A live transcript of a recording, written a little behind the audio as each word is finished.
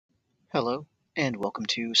Hello, and welcome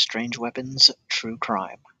to Strange Weapons True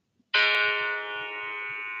Crime.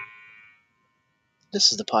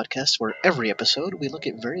 This is the podcast where every episode we look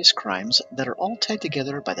at various crimes that are all tied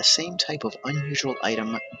together by the same type of unusual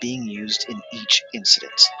item being used in each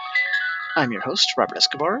incident. I'm your host, Robert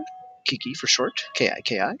Escobar, Kiki for short,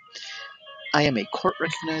 K-I-K-I. I am a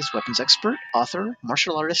court-recognized weapons expert, author,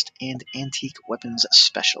 martial artist, and antique weapons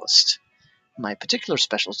specialist. My particular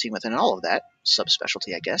specialty within all of that,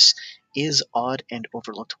 subspecialty I guess, is odd and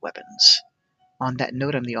overlooked weapons. On that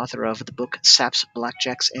note, I'm the author of the book Saps,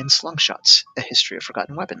 Blackjacks, and Slingshots, A History of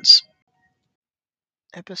Forgotten Weapons.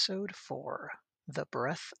 Episode 4, The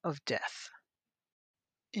Breath of Death.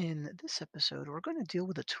 In this episode, we're going to deal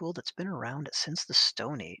with a tool that's been around since the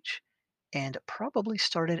Stone Age, and probably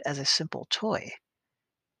started as a simple toy.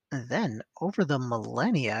 Then, over the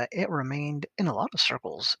millennia, it remained, in a lot of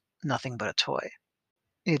circles, nothing but a toy.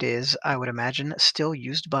 It is, I would imagine, still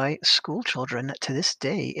used by school children to this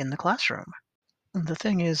day in the classroom. The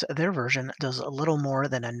thing is, their version does a little more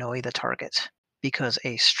than annoy the target, because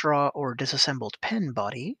a straw or disassembled pen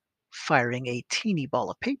body, firing a teeny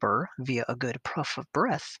ball of paper via a good puff of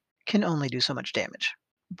breath, can only do so much damage.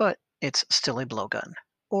 But it's still a blowgun,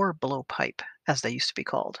 or blowpipe, as they used to be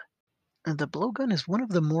called. The blowgun is one of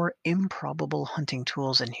the more improbable hunting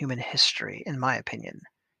tools in human history, in my opinion.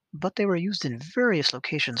 But they were used in various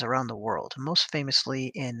locations around the world, most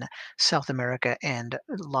famously in South America and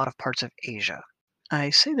a lot of parts of Asia. I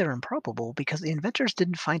say they're improbable because the inventors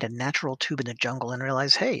didn't find a natural tube in the jungle and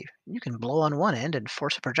realize, hey, you can blow on one end and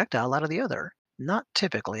force a projectile out of the other. Not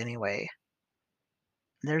typically, anyway.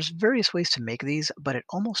 There's various ways to make these, but it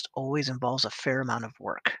almost always involves a fair amount of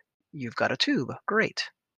work. You've got a tube, great.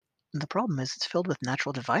 The problem is it's filled with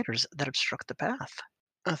natural dividers that obstruct the path.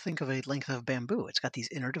 Think of a length of bamboo. It's got these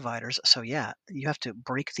inner dividers, so yeah, you have to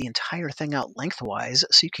break the entire thing out lengthwise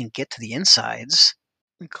so you can get to the insides,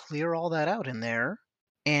 clear all that out in there,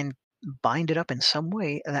 and bind it up in some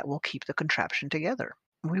way that will keep the contraption together.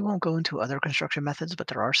 We won't go into other construction methods, but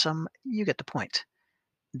there are some. You get the point.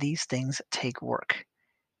 These things take work.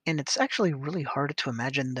 And it's actually really hard to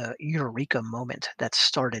imagine the eureka moment that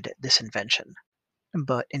started this invention.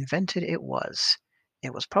 But invented it was.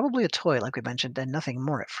 It was probably a toy, like we mentioned, and nothing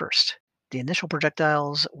more at first. The initial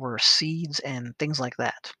projectiles were seeds and things like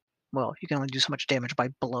that. Well, you can only do so much damage by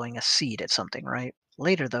blowing a seed at something, right?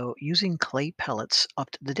 Later, though, using clay pellets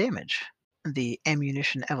upped the damage. The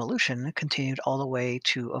ammunition evolution continued all the way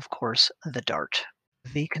to, of course, the dart.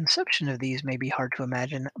 The conception of these may be hard to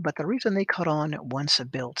imagine, but the reason they caught on once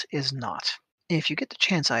built is not. If you get the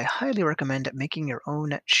chance, I highly recommend making your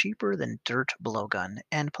own cheaper than dirt blowgun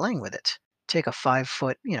and playing with it. Take a 5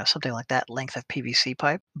 foot, something like that length of PVC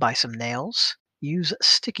pipe, buy some nails, use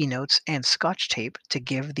sticky notes and scotch tape to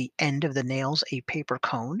give the end of the nails a paper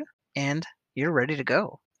cone, and you're ready to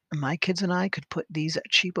go. My kids and I could put these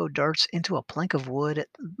cheapo darts into a plank of wood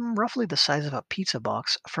roughly the size of a pizza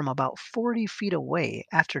box from about 40 feet away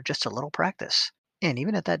after just a little practice. And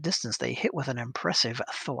even at that distance, they hit with an impressive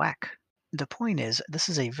thwack. The point is, this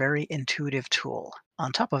is a very intuitive tool.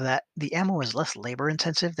 On top of that, the ammo is less labor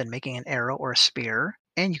intensive than making an arrow or a spear,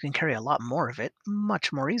 and you can carry a lot more of it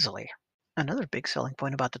much more easily. Another big selling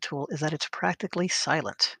point about the tool is that it's practically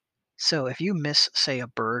silent. So if you miss, say, a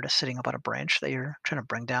bird sitting up on a branch that you're trying to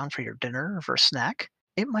bring down for your dinner or for a snack,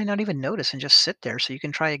 it might not even notice and just sit there so you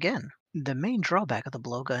can try again. The main drawback of the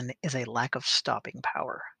blowgun is a lack of stopping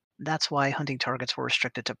power. That's why hunting targets were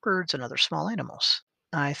restricted to birds and other small animals.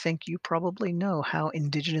 I think you probably know how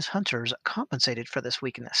indigenous hunters compensated for this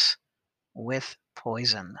weakness with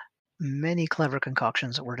poison. Many clever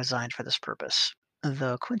concoctions were designed for this purpose.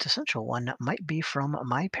 The quintessential one might be from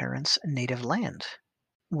my parents' native land,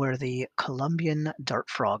 where the Colombian dart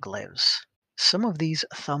frog lives. Some of these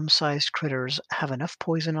thumb-sized critters have enough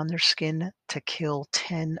poison on their skin to kill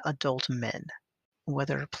 10 adult men.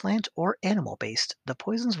 Whether plant or animal based, the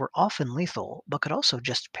poisons were often lethal, but could also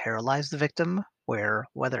just paralyze the victim, where,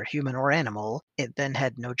 whether human or animal, it then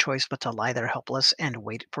had no choice but to lie there helpless and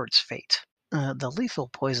wait for its fate. The lethal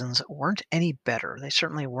poisons weren't any better, they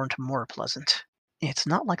certainly weren't more pleasant. It's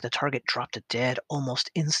not like the target dropped dead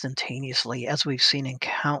almost instantaneously, as we've seen in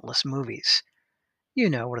countless movies.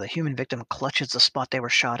 Where the human victim clutches the spot they were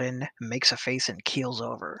shot in, makes a face, and keels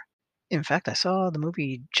over. In fact, I saw the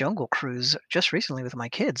movie Jungle Cruise just recently with my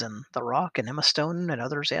kids, and The Rock and Emma Stone and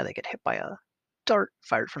others, yeah, they get hit by a dart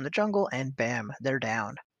fired from the jungle, and bam, they're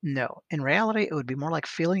down. No, in reality, it would be more like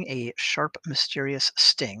feeling a sharp, mysterious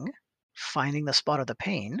sting, finding the spot of the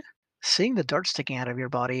pain, seeing the dart sticking out of your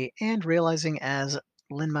body, and realizing, as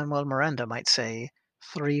Lin-Manuel Miranda might say,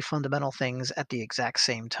 three fundamental things at the exact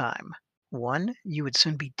same time. One, you would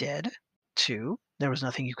soon be dead. Two, there was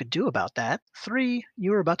nothing you could do about that. Three,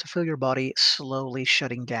 you were about to feel your body slowly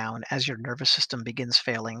shutting down as your nervous system begins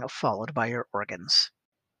failing, followed by your organs.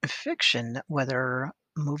 Fiction, whether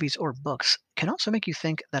movies or books, can also make you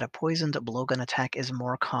think that a poisoned blowgun attack is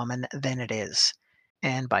more common than it is.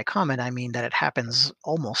 And by common, I mean that it happens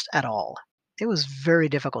almost at all. It was very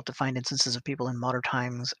difficult to find instances of people in modern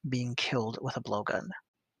times being killed with a blowgun.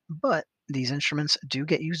 But these instruments do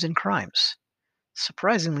get used in crimes.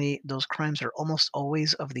 Surprisingly, those crimes are almost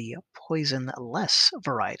always of the poison-less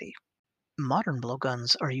variety. Modern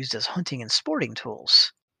blowguns are used as hunting and sporting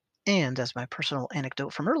tools. And as my personal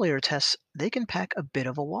anecdote from earlier tests, they can pack a bit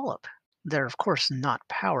of a wallop. They're, of course, not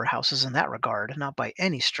powerhouses in that regard, not by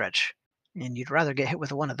any stretch. And you'd rather get hit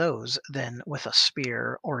with one of those than with a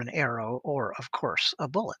spear or an arrow or, of course, a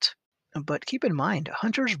bullet. But keep in mind,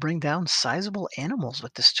 hunters bring down sizable animals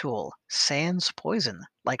with this tool, sans poison,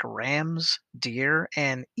 like rams, deer,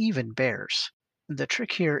 and even bears. The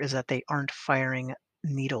trick here is that they aren't firing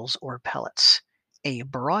needles or pellets. A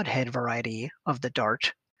broadhead variety of the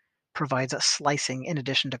dart provides a slicing in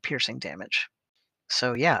addition to piercing damage.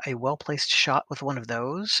 So yeah, a well-placed shot with one of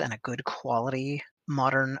those and a good quality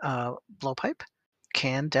modern blowpipe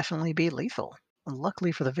can definitely be lethal.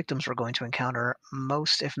 Luckily for the victims we're going to encounter,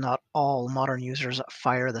 most, if not all, modern users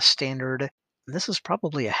fire the standard. This is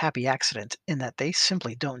probably a happy accident in that they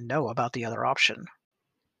simply don't know about the other option.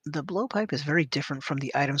 The blowpipe is very different from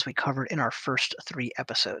the items we covered in our first three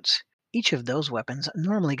episodes. Each of those weapons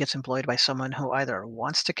normally gets employed by someone who either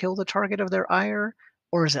wants to kill the target of their ire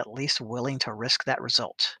or is at least willing to risk that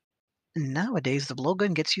result. Nowadays, the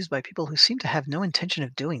blowgun gets used by people who seem to have no intention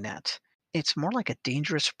of doing that. It's more like a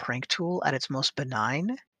dangerous prank tool at its most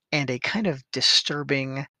benign and a kind of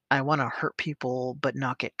disturbing, I want to hurt people but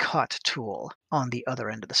not get caught tool on the other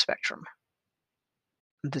end of the spectrum.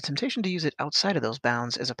 The temptation to use it outside of those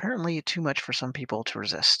bounds is apparently too much for some people to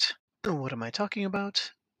resist. What am I talking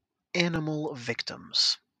about? Animal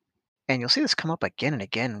victims. And you'll see this come up again and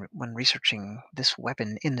again when researching this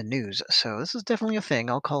weapon in the news. So this is definitely a thing.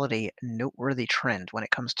 I'll call it a noteworthy trend when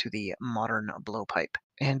it comes to the modern blowpipe.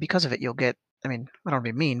 And because of it, you'll get, I mean, I don't want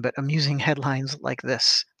to be mean, but amusing headlines like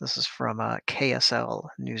this. This is from KSL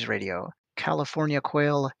News Radio. California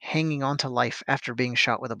quail hanging on to life after being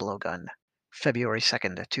shot with a blowgun. February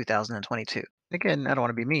 2nd, 2022. Again, I don't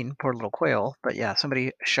want to be mean, poor little quail, but yeah,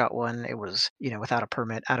 somebody shot one. It was, without a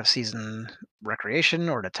permit, out of season recreation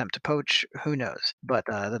or an attempt to poach, who knows? But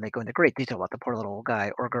then they go into great detail about the poor little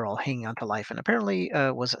guy or girl hanging on to life and apparently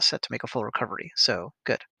was set to make a full recovery. So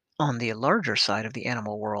good. On the larger side of the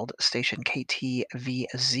animal world, station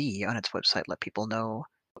KTVZ on its website let people know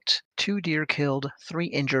two deer killed, three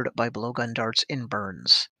injured by blowgun darts in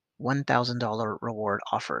Burns. $1,000 reward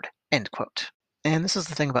offered. End quote. And this is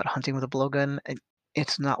the thing about hunting with a blowgun.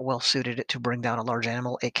 It's not well suited to bring down a large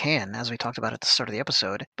animal. It can, as we talked about at the start of the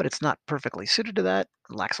episode, but it's not perfectly suited to that.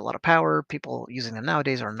 It lacks a lot of power. People using them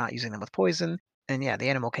nowadays are not using them with poison. And yeah, the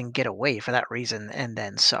animal can get away for that reason and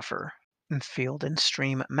then suffer. Field and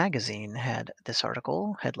Stream magazine had this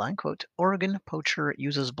article, headline quote, Oregon poacher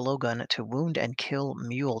uses blowgun to wound and kill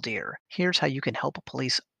mule deer. Here's how you can help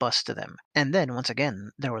police bust them. And then once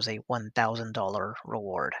again, there was a $1,000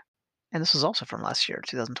 reward. And this was also from last year,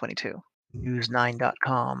 2022.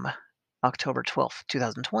 News9.com, October 12th,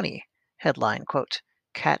 2020. Headline quote,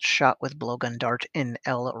 cat shot with blowgun dart in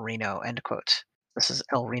El Reno, end quote. This is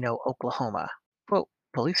El Reno, Oklahoma. Quote,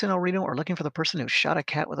 police in El Reno are looking for the person who shot a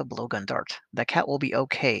cat with a blowgun dart. The cat will be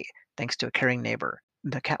okay, thanks to a caring neighbor.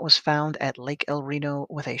 The cat was found at Lake El Reno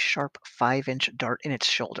with a sharp 5-inch dart in its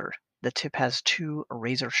shoulder. The tip has two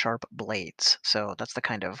razor-sharp blades, so that's the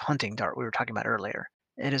kind of hunting dart we were talking about earlier.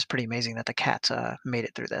 It is pretty amazing that the cat made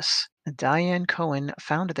it through this. Diane Cohen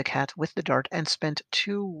found the cat with the dart and spent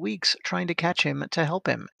 2 weeks trying to catch him to help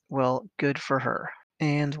him. Well, good for her.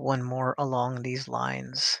 And one more along these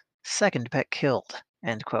lines. Second pet killed.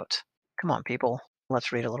 End quote. Come on, people.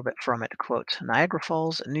 Let's read a little bit from it. Quote, Niagara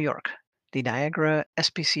Falls, New York. The Niagara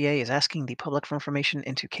SPCA is asking the public for information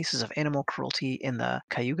into cases of animal cruelty in the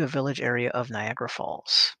Cayuga Village area of Niagara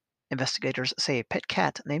Falls. Investigators say a pet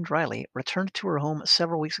cat named Riley returned to her home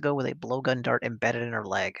several weeks ago with a blowgun dart embedded in her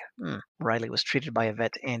leg. Riley was treated by a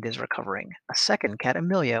vet and is recovering. A second cat,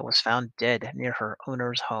 Amelia, was found dead near her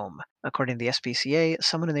owner's home. According to the SPCA,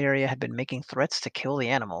 someone in the area had been making threats to kill the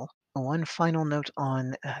animal. One final note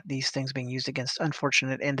on these things being used against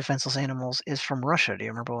unfortunate and defenseless animals is from Russia. Do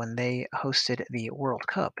you remember when they hosted the World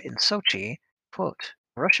Cup in Sochi? Quote,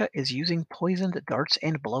 Russia is using poisoned darts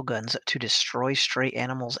and blowguns to destroy stray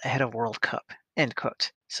animals ahead of World Cup. End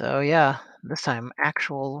quote. So yeah, this time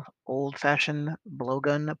actual old-fashioned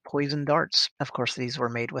blowgun poison darts. Of course, these were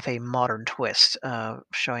made with a modern twist,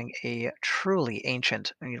 showing a truly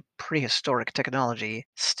ancient, prehistoric technology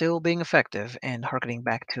still being effective and harkening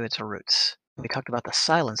back to its roots. We talked about the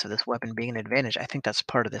silence of this weapon being an advantage. I think that's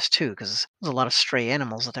part of this too, because there's a lot of stray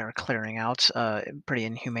animals that they were clearing out pretty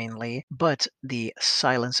inhumanely. But the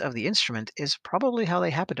silence of the instrument is probably how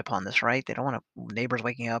they happened upon this, right? They don't want neighbors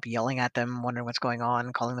waking up, yelling at them, wondering what's going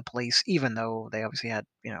on, calling the police, even though they obviously had,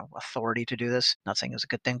 authority to do this. Not saying it was a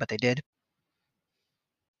good thing, but they did.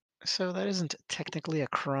 So that isn't technically a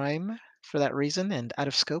crime for that reason and out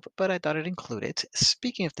of scope, but I thought I'd include it.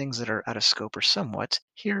 Speaking of things that are out of scope or somewhat,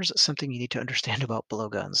 here's something you need to understand about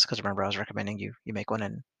blowguns. Because remember, I was recommending you make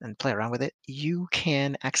one and play around with it. You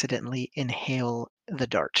can accidentally inhale the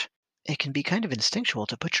dart. It can be kind of instinctual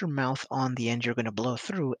to put your mouth on the end you're going to blow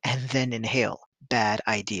through and then inhale. Bad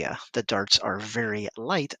idea. The darts are very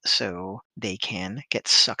light, so they can get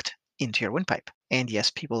sucked into your windpipe. And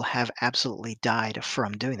yes, people have absolutely died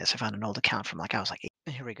from doing this. I found an old account from like I was like,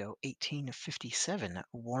 here we go, 1857,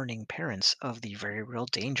 warning parents of the very real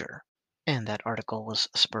danger. And that article was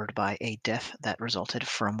spurred by a death that resulted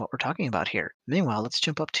from what we're talking about here. Meanwhile, let's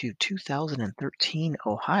jump up to 2013,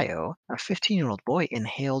 Ohio. A 15-year-old boy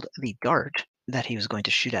inhaled the dart that he was going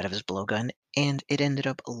to shoot out of his blowgun, and it ended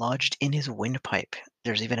up lodged in his windpipe.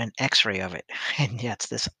 There's even an X-ray of it, and yeah, it's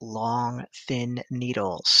this long, thin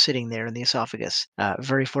needle sitting there in the esophagus.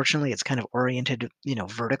 Very fortunately, it's kind of oriented,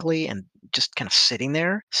 vertically and just kind of sitting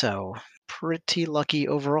there. So pretty lucky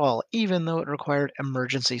overall, even though it required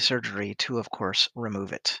emergency surgery to, of course,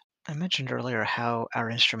 remove it. I mentioned earlier how our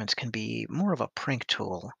instruments can be more of a prank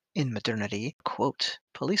tool. In modernity, quote,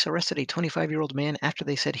 police arrested a 25-year-old man after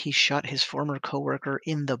they said he shot his former coworker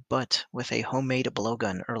in the butt with a homemade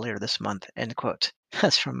blowgun earlier this month, end quote.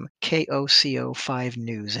 That's from KOCO 5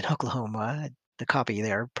 News in Oklahoma. The copy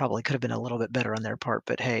there probably could have been a little bit better on their part,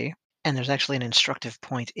 but hey. And there's actually an instructive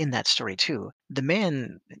point in that story too. The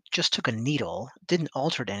man just took a needle, didn't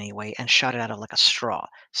alter it anyway, and shot it out of like a straw.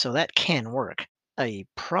 So that can work. A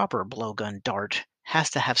proper blowgun dart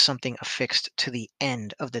has to have something affixed to the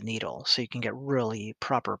end of the needle so you can get really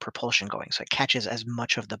proper propulsion going, so it catches as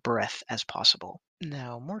much of the breath as possible.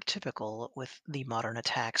 Now, more typical with the modern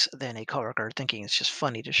attacks than a coworker thinking it's just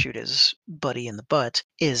funny to shoot his buddy in the butt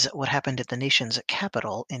is what happened at the nation's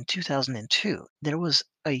capital in 2002. There was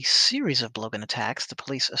a series of blowgun attacks. The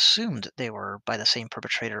police assumed they were by the same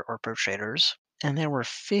perpetrator or perpetrators, and there were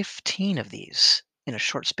 15 of these in a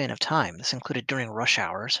short span of time. This included during rush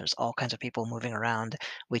hours. There's all kinds of people moving around.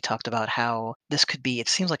 We talked about how this could be, it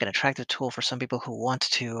seems like an attractive tool for some people who want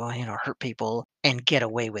to, hurt people and get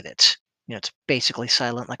away with it. It's basically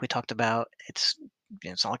silent, like we talked about. It's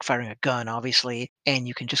not like firing a gun, obviously, and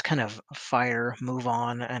you can just kind of fire, move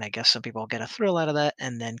on, and I guess some people get a thrill out of that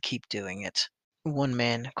and then keep doing it. One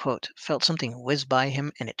man, quote, felt something whiz by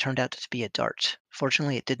him and it turned out to be a dart.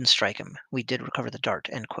 Fortunately, it didn't strike him. We did recover the dart,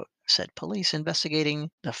 end quote, said police investigating.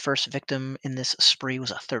 The first victim in this spree was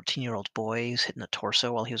a 13-year-old boy who was hit in the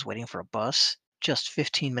torso while he was waiting for a bus. Just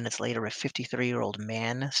 15 minutes later, a 53-year-old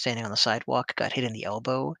man standing on the sidewalk got hit in the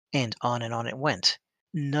elbow, and on it went.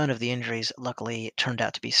 None of the injuries, luckily, turned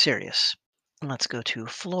out to be serious. Let's go to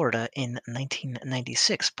Florida in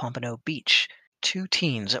 1996, Pompano Beach. Two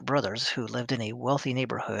teens, brothers, who lived in a wealthy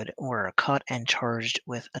neighborhood were caught and charged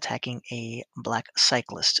with attacking a black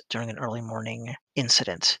cyclist during an early morning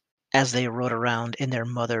incident as they rode around in their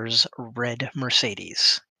mother's red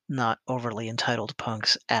Mercedes. Not overly entitled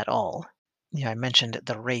punks at all. Yeah, I mentioned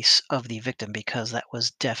the race of the victim because that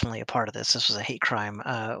was definitely a part of this. This was a hate crime.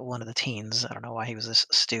 One of the teens, I don't know why he was this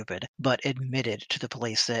stupid, but admitted to the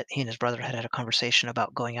police that he and his brother had had a conversation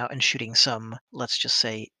about going out and shooting some, let's just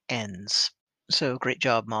say, ends. So great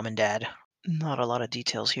job, mom and dad. Not a lot of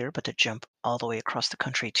details here, but to jump all the way across the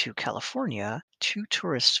country to California, two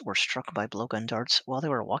tourists were struck by blowgun darts while they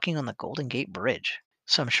were walking on the Golden Gate Bridge.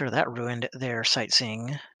 So I'm sure that ruined their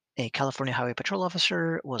sightseeing. A California Highway Patrol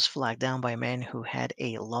officer was flagged down by a man who had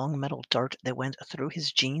a long metal dart that went through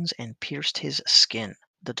his jeans and pierced his skin.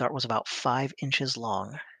 The dart was about 5 inches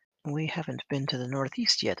long. We haven't been to the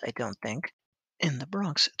Northeast yet, I don't think. In the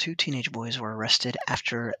Bronx, two teenage boys were arrested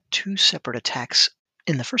after two separate attacks.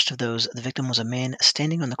 In the first of those, the victim was a man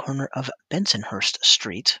standing on the corner of Bensonhurst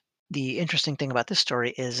Street. The interesting thing about this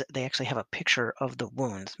story is they actually have a picture of the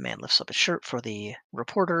wound. The man lifts up his shirt for the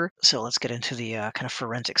reporter. So let's get into the kind of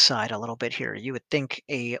forensic side a little bit here. You would think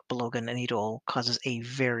a blowgun needle causes a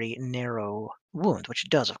very narrow wound, which it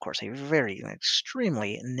does, of course, a very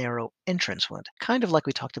extremely narrow entrance wound, kind of like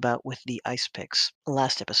we talked about with the ice picks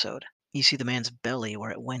last episode. You see the man's belly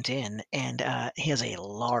where it went in, and he has a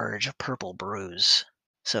large purple bruise.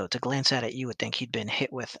 So to glance at it, you would think he'd been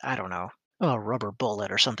hit with, I don't know, a rubber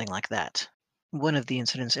bullet or something like that. One of the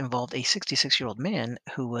incidents involved a 66-year-old man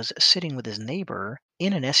who was sitting with his neighbor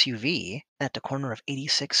in an SUV at the corner of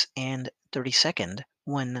 86th and 32nd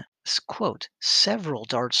when, quote, several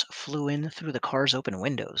darts flew in through the car's open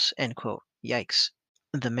windows, end quote. Yikes.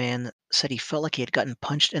 The man said he felt like he had gotten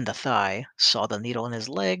punched in the thigh, saw the needle in his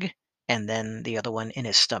leg, and then the other one in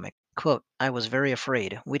his stomach. Quote, I was very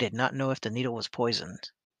afraid. We did not know if the needle was poisoned.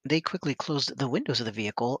 They quickly closed the windows of the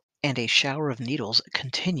vehicle, and a shower of needles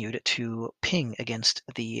continued to ping against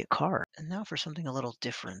the car. And now for something a little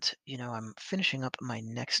different. I'm finishing up my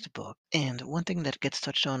next book, and one thing that gets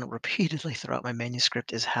touched on repeatedly throughout my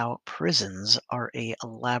manuscript is how prisons are a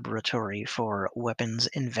laboratory for weapons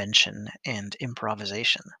invention and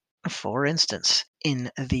improvisation. For instance,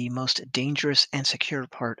 in the most dangerous and secure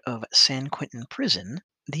part of San Quentin Prison,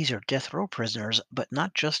 these are death row prisoners, but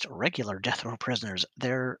not just regular death row prisoners.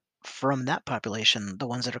 They're from that population, the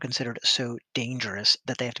ones that are considered so dangerous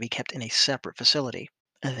that they have to be kept in a separate facility.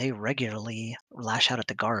 They regularly lash out at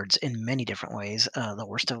the guards in many different ways, the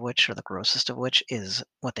worst of which, or the grossest of which, is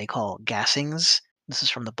what they call gassings. This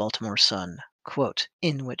is from the Baltimore Sun. Quote,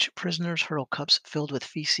 in which prisoners hurl cups filled with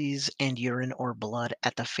feces and urine or blood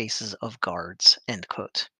at the faces of guards, end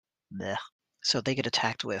quote. Blech. So they get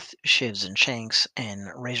attacked with shivs and shanks and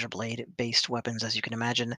razor blade based weapons, as you can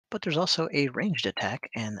imagine, but there's also a ranged attack,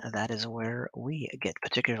 and that is where we get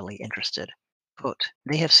particularly interested. Quote,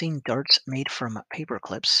 they have seen darts made from paper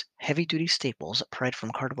clips, heavy duty staples pried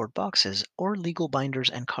from cardboard boxes, or legal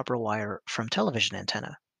binders and copper wire from television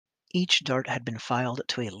antenna. Each dart had been filed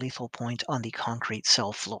to a lethal point on the concrete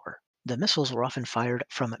cell floor. The missiles were often fired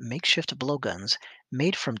from makeshift blowguns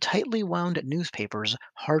made from tightly wound newspapers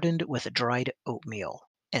hardened with dried oatmeal.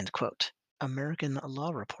 End quote. American Law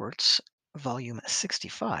Reports, Volume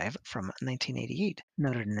 65 from 1988,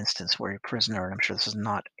 noted an instance where a prisoner, and I'm sure this is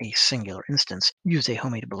not a singular instance, used a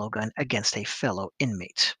homemade blowgun against a fellow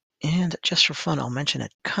inmate. And just for fun, I'll mention a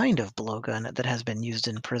kind of blowgun that has been used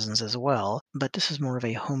in prisons as well, but this is more of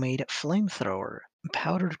a homemade flamethrower.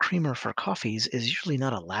 Powdered creamer for coffees is usually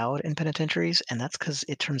not allowed in penitentiaries, and that's because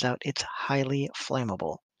it turns out it's highly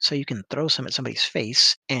flammable. So you can throw some at somebody's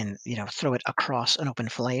face and, throw it across an open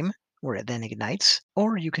flame where it then ignites,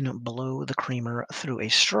 or you can blow the creamer through a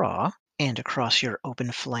straw and across your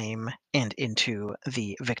open flame and into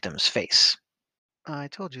the victim's face. I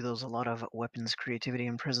told you there was a lot of weapons creativity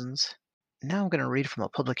in prisons. Now I'm going to read from a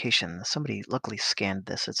publication. Somebody luckily scanned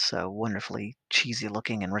this. It's wonderfully cheesy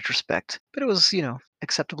looking in retrospect, but it was,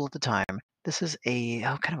 acceptable at the time. This is a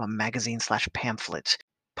kind of a magazine slash pamphlet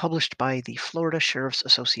published by the Florida Sheriff's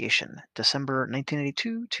Association, December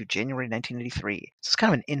 1982 to January 1983. It's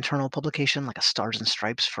kind of an internal publication, like a Stars and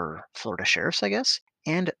Stripes for Florida sheriffs, I guess.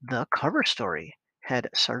 And the cover story had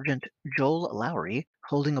Sergeant Joel Lowry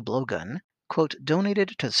holding a blowgun, quote,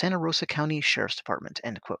 donated to the Santa Rosa County Sheriff's Department,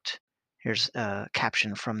 end quote. Here's a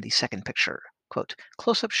caption from the second picture. Quote,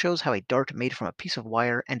 close-up shows how a dart made from a piece of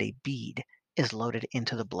wire and a bead is loaded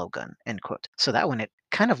into the blowgun, end quote. So that one, it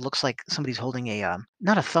kind of looks like somebody's holding a,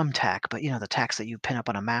 not a thumbtack, but the tacks that you pin up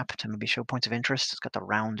on a map to maybe show points of interest. It's got the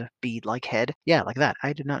round bead-like head. Yeah, like that.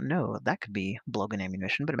 I did not know that could be blowgun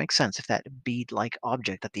ammunition, but it makes sense. If that bead-like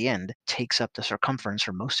object at the end takes up the circumference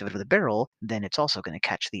or most of it of the barrel, then it's also going to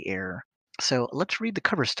catch the air. So let's read the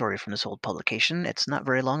cover story from this old publication. It's not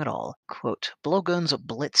very long at all. Quote, blowguns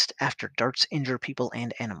blitzed after darts injure people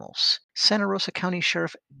and animals. Santa Rosa County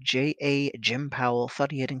Sheriff J.A. Jim Powell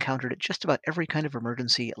thought he had encountered just about every kind of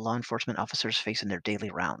emergency law enforcement officers face in their daily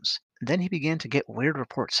rounds. Then he began to get weird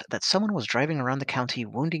reports that someone was driving around the county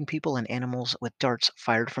wounding people and animals with darts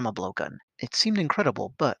fired from a blowgun. It seemed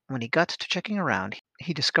incredible, but when he got to checking around,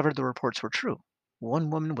 he discovered the reports were true.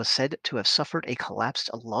 One woman was said to have suffered a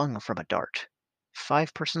collapsed lung from a dart.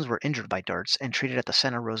 5 persons were injured by darts and treated at the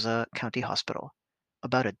Santa Rosa County Hospital.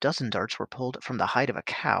 About a dozen darts were pulled from the hide of a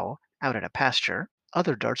cow out at a pasture.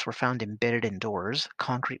 Other darts were found embedded in doors,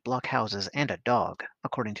 concrete block houses, and a dog,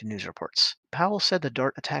 according to news reports. Powell said the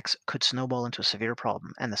dart attacks could snowball into a severe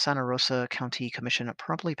problem, and the Santa Rosa County Commission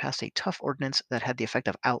promptly passed a tough ordinance that had the effect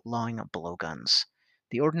of outlawing blowguns.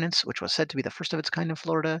 The ordinance, which was said to be the first of its kind in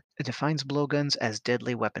Florida, defines blowguns as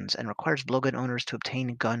deadly weapons and requires blowgun owners to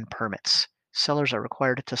obtain gun permits. Sellers are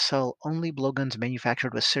required to sell only blowguns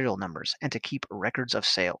manufactured with serial numbers and to keep records of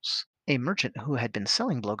sales. A merchant who had been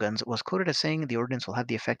selling blowguns was quoted as saying the ordinance will have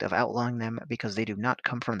the effect of outlawing them because they do not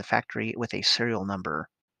come from the factory with a serial number.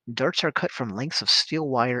 Darts are cut from lengths of steel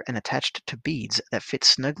wire and attached to beads that fit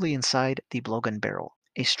snugly inside the blowgun barrel.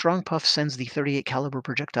 A strong puff sends the 38 caliber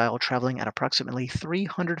projectile traveling at approximately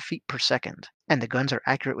 300 feet per second, and the guns are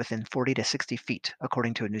accurate within 40 to 60 feet,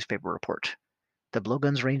 according to a newspaper report. The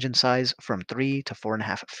blowguns range in size from 3 to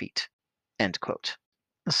 4.5 feet. End quote.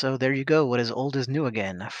 So there you go. What is old is new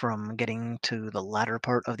again. From getting to the latter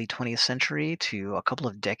part of the 20th century to a couple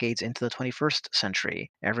of decades into the 21st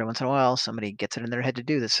century. Every once in a while, somebody gets it in their head to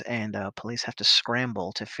do this, and police have to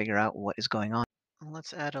scramble to figure out what is going on.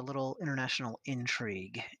 Let's add a little international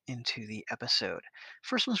intrigue into the episode.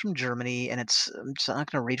 First one's from Germany, and I'm just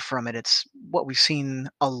not going to read from it. It's what we've seen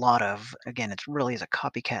a lot of. Again, it really is a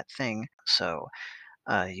copycat thing. So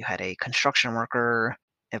you had a construction worker,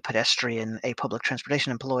 a pedestrian, a public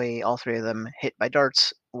transportation employee, all three of them hit by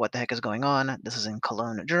darts. What the heck is going on? This is in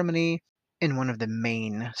Cologne, Germany, in one of the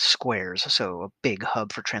main squares, so a big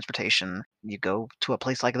hub for transportation. You go to a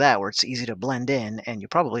place like that where it's easy to blend in, and you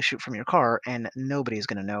probably shoot from your car, and nobody's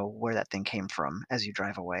going to know where that thing came from as you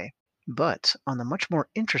drive away. But on the much more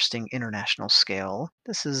interesting international scale,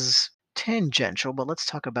 this is tangential, but let's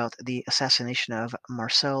talk about the assassination of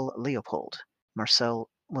Marcel Leopold. Marcel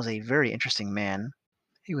was a very interesting man.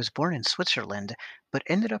 He was born in Switzerland, but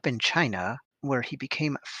ended up in China, where he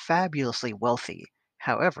became fabulously wealthy.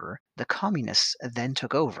 However, the communists then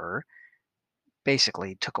took over,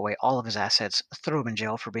 basically took away all of his assets, threw him in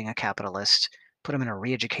jail for being a capitalist, put him in a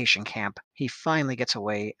re education camp. He finally gets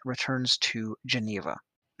away, returns to Geneva.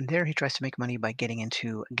 There, he tries to make money by getting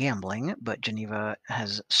into gambling, but Geneva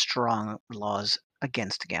has strong laws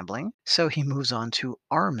against gambling, so he moves on to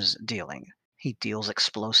arms dealing. He deals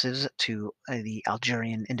explosives to the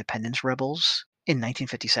Algerian independence rebels. In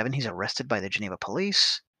 1957, he's arrested by the Geneva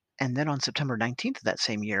police, and then on September 19th of that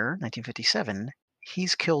same year, 1957,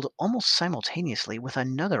 he's killed almost simultaneously with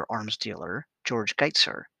another arms dealer, George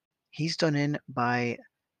Geitzer. He's done in by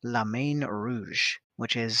La Main Rouge,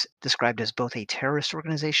 which is described as both a terrorist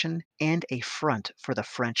organization and a front for the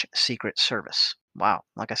French Secret Service. Wow,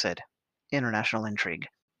 like I said, international intrigue.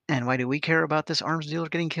 And why do we care about this arms dealer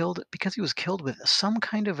getting killed? Because he was killed with some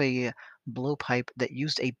kind of a blowpipe that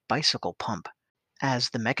used a bicycle pump as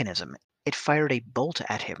the mechanism. It fired a bolt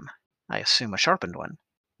at him, I assume a sharpened one.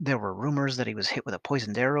 There were rumors that he was hit with a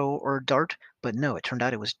poisoned arrow or dart, but no, it turned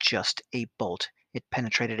out it was just a bolt. It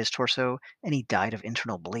penetrated his torso, and he died of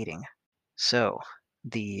internal bleeding. So,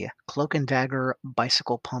 the cloak and dagger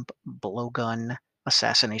bicycle pump blowgun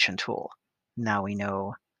assassination tool. Now we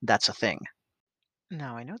know that's a thing.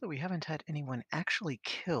 Now, I know that we haven't had anyone actually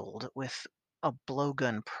killed with a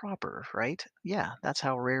blowgun proper, right? Yeah, that's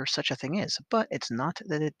how rare such a thing is. But it's not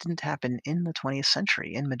that it didn't happen in the 20th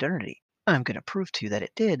century, in modernity. I'm going to prove to you that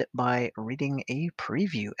it did by reading a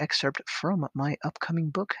preview excerpt from my upcoming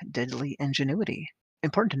book, Deadly Ingenuity.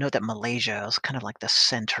 Important to note that Malaysia is kind of like the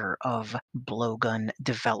center of blowgun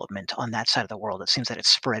development on that side of the world. It seems that it's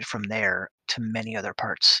spread from there to many other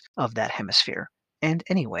parts of that hemisphere. And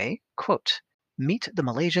anyway, quote, meet the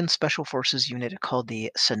Malaysian Special Forces unit called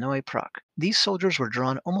the Senoi Prak. These soldiers were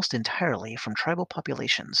drawn almost entirely from tribal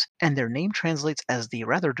populations, and their name translates as the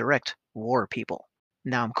rather direct war people.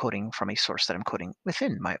 Now I'm quoting from a source that I'm quoting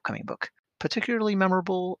within my upcoming book. Particularly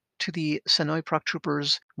memorable to the Senoi Prak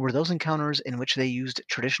troopers were those encounters in which they used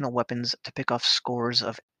traditional weapons to pick off scores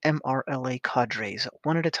of MRLA cadres,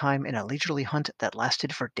 one at a time in a leisurely hunt that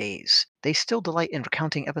lasted for days. They still delight in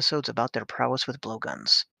recounting episodes about their prowess with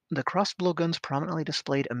blowguns. The crossed blowguns prominently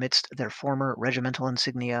displayed amidst their former regimental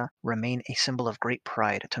insignia remain a symbol of great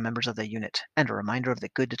pride to members of the unit, and a reminder of the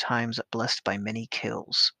good times blessed by many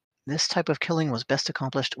kills. This type of killing was best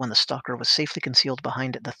accomplished when the stalker was safely concealed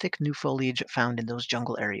behind the thick new foliage found in those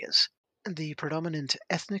jungle areas. The predominant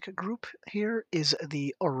ethnic group here is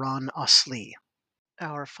the Oran Asli.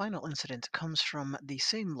 Our final incident comes from the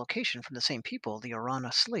same location, from the same people, the Oran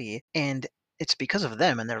Asli, and it's because of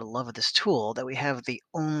them and their love of this tool that we have the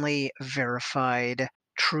only verified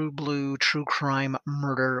true blue, true crime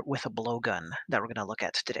murder with a blowgun that we're going to look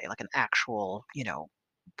at today, like an actual,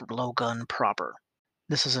 blowgun proper.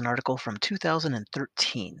 This is an article from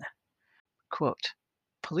 2013. Quote,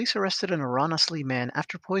 police arrested an Oran-Asli man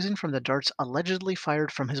after poison from the darts allegedly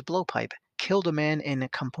fired from his blowpipe killed a man in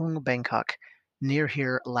Kampong, Bangkok, near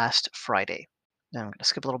here last Friday. Now I'm going to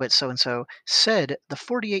skip a little bit. So-and-so said the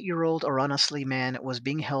 48-year-old Oran-Asli man was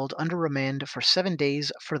being held under remand for 7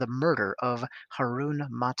 days for the murder of Harun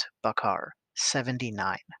Mat Bakar,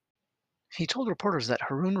 79. He told reporters that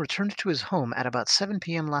Haroon returned to his home at about 7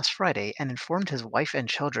 p.m. last Friday and informed his wife and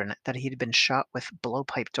children that he had been shot with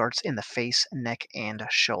blowpipe darts in the face, neck, and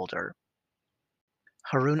shoulder.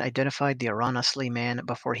 Haroon identified the Aran Asli man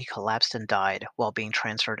before he collapsed and died while being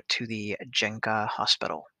transferred to the Jenka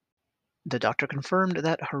hospital. The doctor confirmed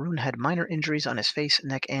that Haroon had minor injuries on his face,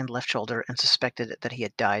 neck, and left shoulder and suspected that he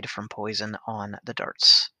had died from poison on the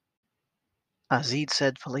darts. Azid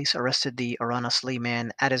said police arrested the Arana Slee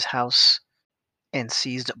man at his house and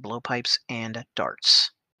seized blowpipes and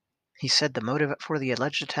darts. He said the motive for the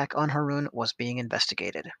alleged attack on Haroon was being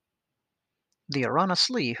investigated. The Arana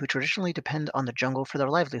Slee, who traditionally depend on the jungle for their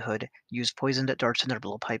livelihood, use poisoned darts in their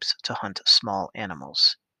blowpipes to hunt small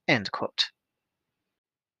animals. End quote.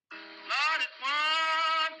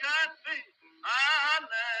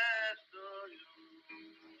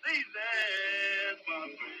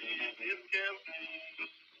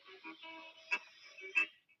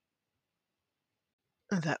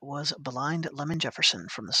 That was Blind Lemon Jefferson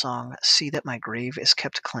from the song See That My Grave Is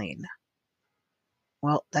Kept Clean.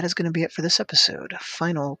 Well, that is going to be it for this episode.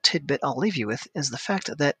 Final tidbit I'll leave you with is the fact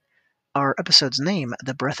that our episode's name,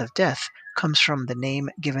 The Breath of Death, comes from the name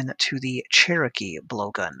given to the Cherokee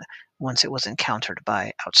blowgun once it was encountered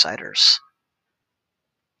by outsiders.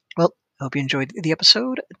 Well, I hope you enjoyed the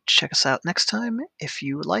episode. Check us out next time if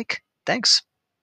you like. Thanks.